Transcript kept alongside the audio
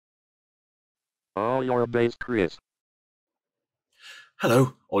All your base Chris.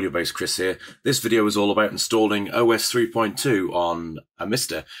 Hello, All Your Base Chris here. This video is all about installing OS 3.2 on a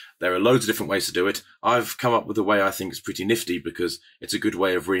MiSTer. There are loads of different ways to do it. I've come up with a way I think is pretty nifty because it's a good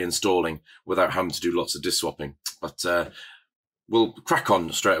way of reinstalling without having to do lots of disk swapping. But we'll crack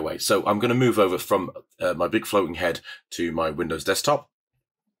on straight away. So I'm going to move over from my big floating head to my Windows desktop.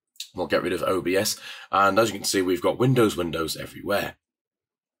 We'll get rid of OBS. And as you can see, we've got Windows everywhere.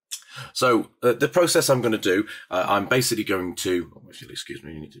 So the process I'm going to do, I'm basically going to, oh, actually, excuse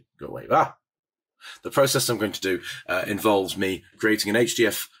me, you need to go away. The process I'm going to do involves me creating an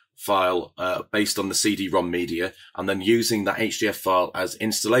HDF file based on the CD-ROM media and then using that HDF file as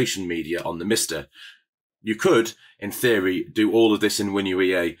installation media on the MiSTer. You could, in theory, do all of this in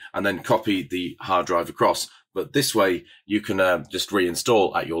WinUEA and then copy the hard drive across. But this way, you can just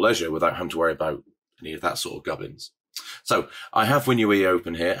reinstall at your leisure without having to worry about any of that sort of gubbins. So I have WinUE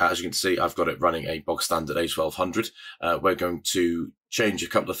open here. As you can see, I've got it running a bog standard A1200. We're going to change a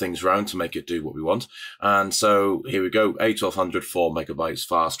couple of things around to make it do what we want. And so here we go, A1200, 4 megabytes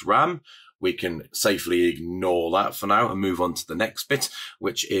fast RAM. We can safely ignore that for now and move on to the next bit,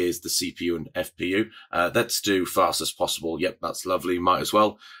 which is the CPU and FPU. Let's do fast as possible. Yep, that's lovely, might as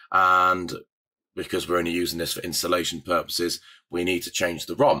well. And because we're only using this for installation purposes, we need to change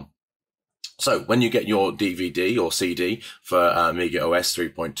the ROM. So when you get your DVD or CD for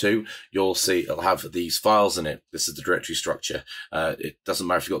AmigaOS 3.2, you'll see it'll have these files in it. This is the directory structure. It doesn't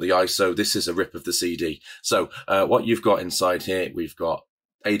matter if you've got the ISO. This is a rip of the CD. So what you've got inside here, we've got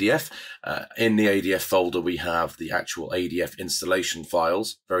ADF. In the ADF folder, we have the actual ADF installation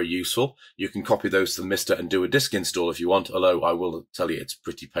files. Very useful. You can copy those to the MiSTer and do a disk install if you want, although I will tell you it's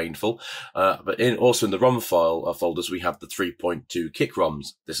pretty painful. But also in the ROM file folders, we have the 3.2 kick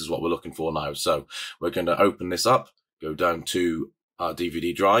ROMs. This is what we're looking for now. So we're going to open this up, go down to our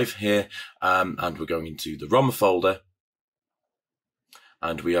DVD drive here, and we're going into the ROM folder,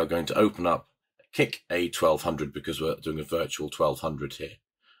 and we are going to open up Kick A1200 because we're doing a virtual 1200 here.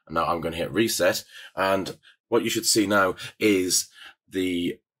 And now I'm going to hit reset, and what you should see now is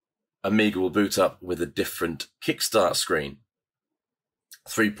the Amiga will boot up with a different kickstart screen.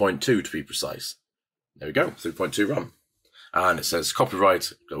 3.2 to be precise. There we go, 3.2 ROM. And it says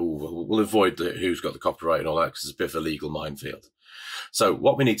copyright. Oh, we'll avoid who's got the copyright and all that because it's a bit of a legal minefield. So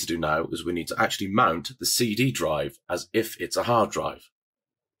what we need to do now is we need to actually mount the CD drive as if it's a hard drive.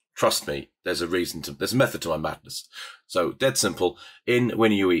 Trust me, there's a method to my madness. So dead simple. In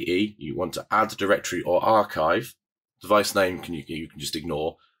WinUEE, you want to add directory or archive. Device name you can just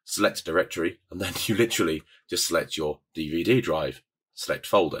ignore. Select directory, and then you literally just select your DVD drive, select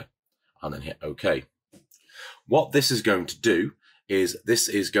folder, and then hit OK. What this is going to do is this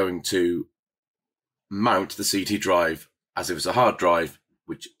is going to mount the CD drive as if it's a hard drive,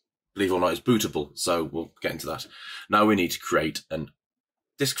 which, believe it or not, is bootable. So we'll get into that. Now we need to create an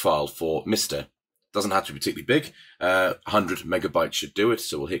disk file for MiSTer. Doesn't have to be particularly big. 100 megabytes should do it.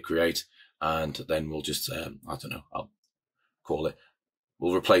 So we'll hit create, and then we'll just, I don't know, I'll call it.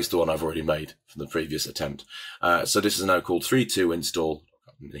 We'll replace the one I've already made from the previous attempt. So this is now called 3.2 install.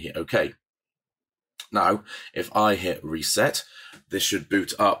 I'm going to hit OK. Now, if I hit reset, this should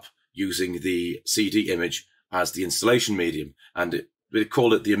boot up using the CD image as the installation medium, and we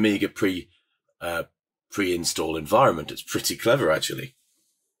call it the Amiga pre-install environment. It's pretty clever, actually.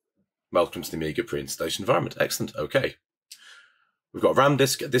 Welcome to the Amiga pre-installation environment. Excellent. Okay. We've got RAM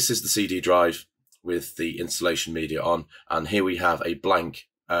disk. This is the CD drive with the installation media on. And here we have a blank,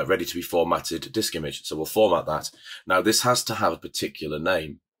 ready to be formatted disk image. So we'll format that. Now, this has to have a particular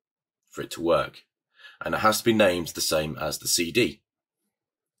name for it to work. And it has to be named the same as the CD.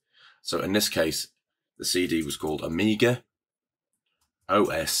 So in this case, the CD was called Amiga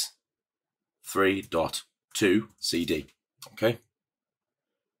OS 3.2 CD. Okay.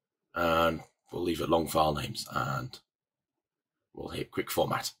 And we'll leave it long file names, and we'll hit quick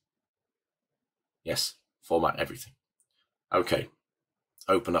format. Yes, format everything. Okay,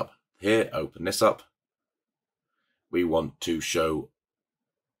 open up here, open this up. We want to show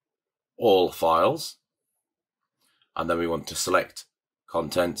all files, and then we want to select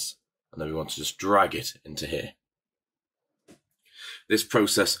contents, and then we want to just drag it into here. This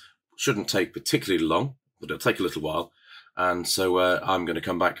process shouldn't take particularly long, but it'll take a little while. And so I'm going to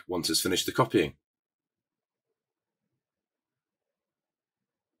come back once it's finished the copying.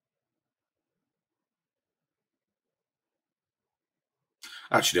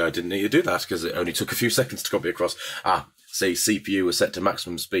 Actually, I didn't need to do that because it only took a few seconds to copy across. See, CPU was set to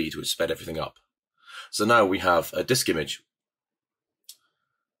maximum speed, which sped everything up. So now we have a disk image.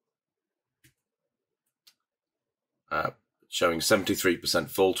 showing 73%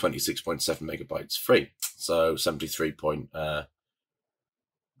 full, 26.7 megabytes free. So 73 point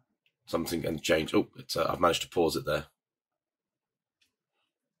something and change. Oh, I've managed to pause it there.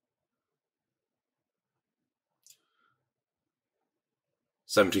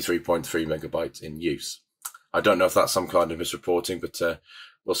 .3 megabytes in use. I don't know if that's some kind of misreporting, but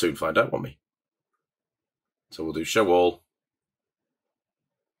we'll soon find out, won't we? So we'll do show all.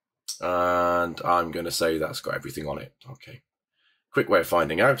 And I'm going to say that's got everything on it. Okay. Quick way of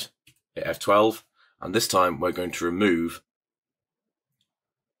finding out. Hit F12. And this time we're going to remove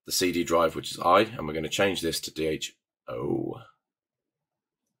the CD drive, which is I, and we're going to change this to DHO.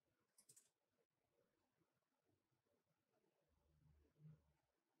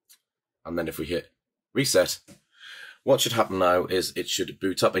 And then if we hit reset, what should happen now is it should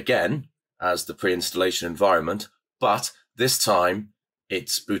boot up again as the pre-installation environment, but this time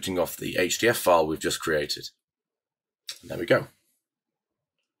it's booting off the HDF file we've just created. And there we go.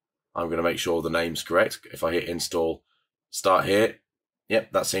 I'm going to make sure the name's correct. If I hit install, start here,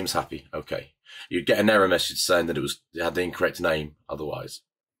 yep, that seems happy. Okay. You'd get an error message saying that it had the incorrect name otherwise.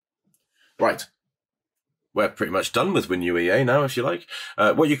 Right. We're pretty much done with WinUEA now, if you like.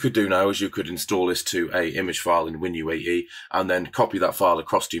 What you could do now is you could install this to a image file in WinUEE and then copy that file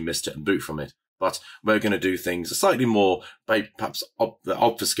across to your MiSTer and boot from it. But we're going to do things a slightly more, perhaps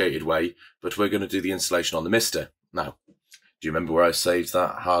obfuscated way, but we're going to do the installation on the MiSTer. Now, do you remember where I saved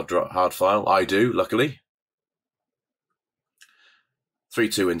that hard file? I do, luckily.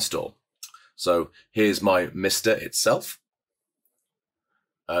 3.2 install. So here's my MiSTer itself,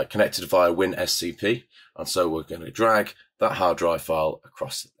 connected via WinSCP. And so we're going to drag that hard drive file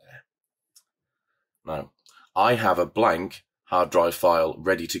across it there. Now, I have a blank hard drive file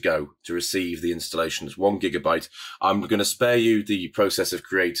ready to go to receive the installation. It's 1 gigabyte. I'm going to spare you the process of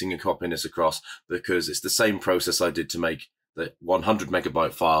creating and copying this across because it's the same process I did to make the 100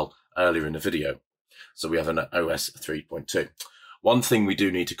 megabyte file earlier in the video. So we have an OS 3.2. One thing we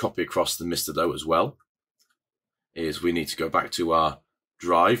do need to copy across the MiSTer though as well is we need to go back to our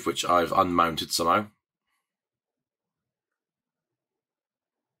drive, which I've unmounted somehow.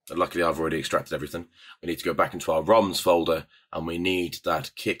 But luckily I've already extracted everything. We need to go back into our ROMs folder and we need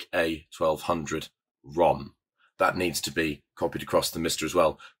that Kick A1200 ROM. That needs to be copied across the MiSTer as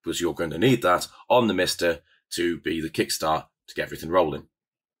well, because you're going to need that on the MiSTer to be the kickstart to get everything rolling.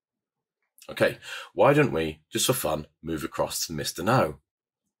 Okay, why don't we, just for fun, move across to the MiSTer now?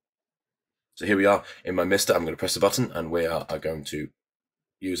 So here we are in my MiSTer. I'm going to press the button and we are going to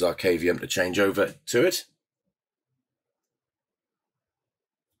use our KVM to change over to it.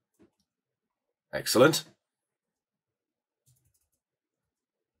 Excellent.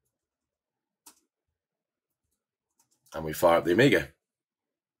 And we fire up the Amiga.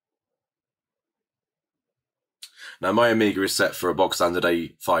 Now my Amiga is set for a bog standard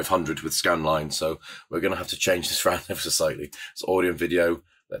A500 with scan lines, so we're going to have to change this around ever so slightly. It's audio and video.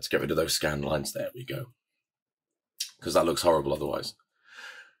 Let's get rid of those scan lines. There we go. Because that looks horrible otherwise.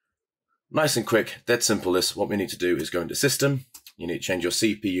 Nice and quick, dead simple this. What we need to do is go into System. You need to change your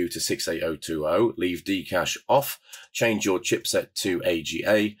CPU to 68020, leave Dcache off, change your chipset to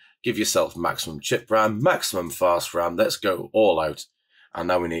AGA, give yourself maximum chip RAM, maximum fast RAM. Let's go all out. And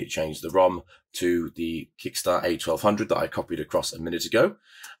now we need to change the ROM to the Kickstart A1200 that I copied across a minute ago.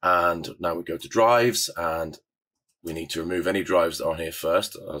 And now we go to drives and we need to remove any drives that are on here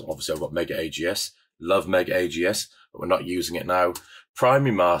first. Obviously I've got Mega AGS, love Mega AGS, but we're not using it now.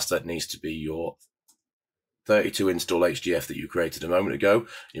 Primary master needs to be your 32 install HDF that you created a moment ago.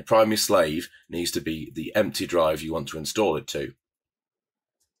 Your primary slave needs to be the empty drive you want to install it to.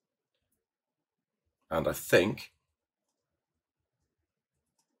 And I think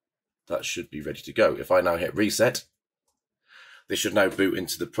that should be ready to go. If I now hit reset, this should now boot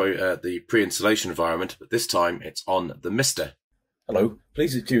into the pre-installation environment, but this time it's on the MiSTer. Hello,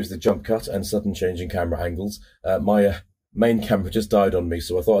 please excuse the jump cut and sudden change in camera angles. My main camera just died on me,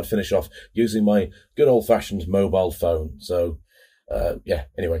 so I thought I'd finish off using my good old-fashioned mobile phone. So, yeah,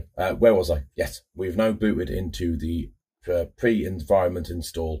 anyway, where was I? Yes, we've now booted into the pre-environment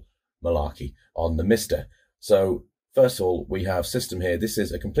install malarkey on the MiSTer. So, first of all, we have system here. This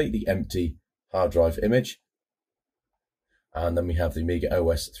is a completely empty hard drive image. And then we have the Amiga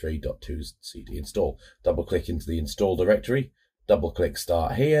OS 3.2 CD install. Double-click into the install directory. Double-click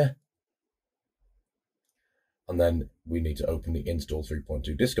start here. And then we need to open the install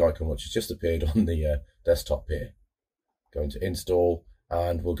 3.2 disk icon, which has just appeared on the desktop here. Going to install,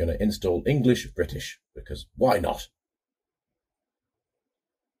 and we're going to install English British, because why not?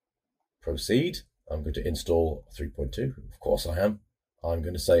 Proceed. I'm going to install 3.2. Of course I am. I'm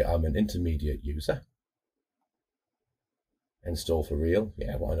going to say I'm an intermediate user. Install for real.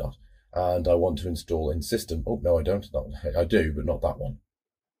 Yeah, why not? And I want to install in system. Oh, no, I don't. I do, but not that one.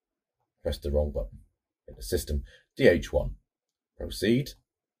 Pressed the wrong button. In the system. DH1. Proceed.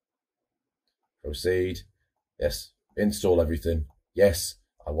 Proceed. Yes. Install everything. Yes,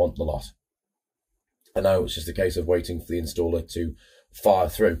 I want the lot. And now it's just a case of waiting for the installer to fire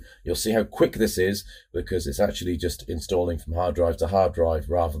through. You'll see how quick this is because it's actually just installing from hard drive to hard drive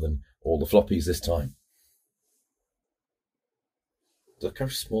rather than all the floppies this time. Look how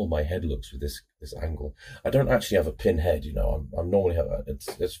small my head looks with this angle. I don't actually have a pin head, you know. I'm normally have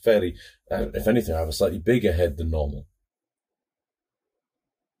it's fairly. If anything, I have a slightly bigger head than normal.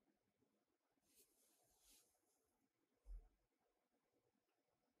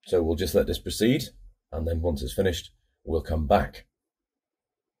 So we'll just let this proceed, and then once it's finished, we'll come back.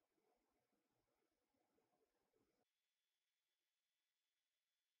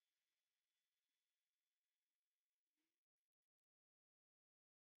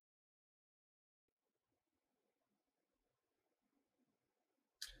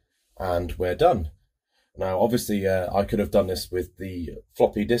 And we're done. Now, obviously, I could have done this with the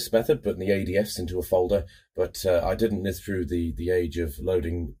floppy disk method, putting the ADFs into a folder, but I didn't live through the age of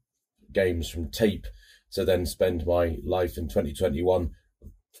loading games from tape to then spend my life in 2021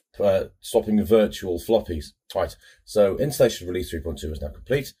 swapping virtual floppies. Right, so installation of release 3.2 is now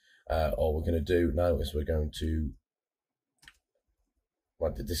complete. All we're going to do now is we're going to,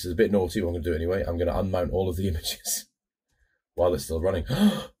 well, this is a bit naughty, but I'm going to do it anyway. I'm going to unmount all of the images while it's still running.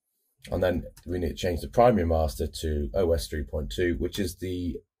 And then we need to change the primary master to OS 3.2, which is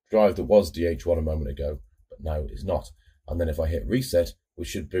the drive that was DH1 a moment ago, but now is not. And then if I hit reset, we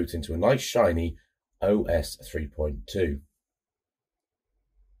should boot into a nice shiny OS 3.2.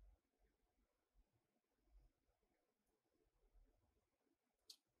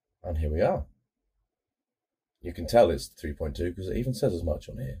 And here we are. You can tell it's 3.2 because it even says as much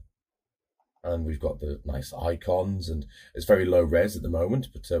on here. And we've got the nice icons, and it's very low res at the moment,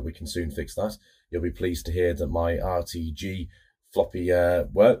 but we can soon fix that. You'll be pleased to hear that my RTG floppy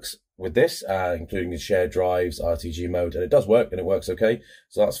works with this, including the shared drives, RTG mode, and it does work, and it works okay.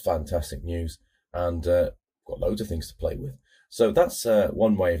 So that's fantastic news, and got loads of things to play with. So that's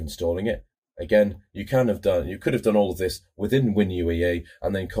one way of installing it. Again, you could have done all of this within WinUEE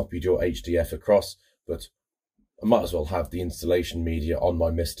and then copied your HDF across, but I might as well have the installation media on my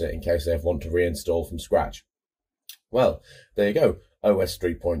MiSTer in case I ever want to reinstall from scratch. Well, there you go, OS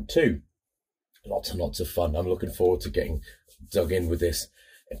 3.2. Lots and lots of fun. I'm looking forward to getting dug in with this.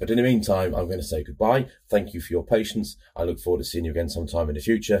 But in the meantime, I'm going to say goodbye. Thank you for your patience. I look forward to seeing you again sometime in the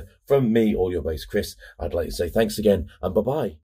future. From me, all your base Chris, I'd like to say thanks again and bye-bye.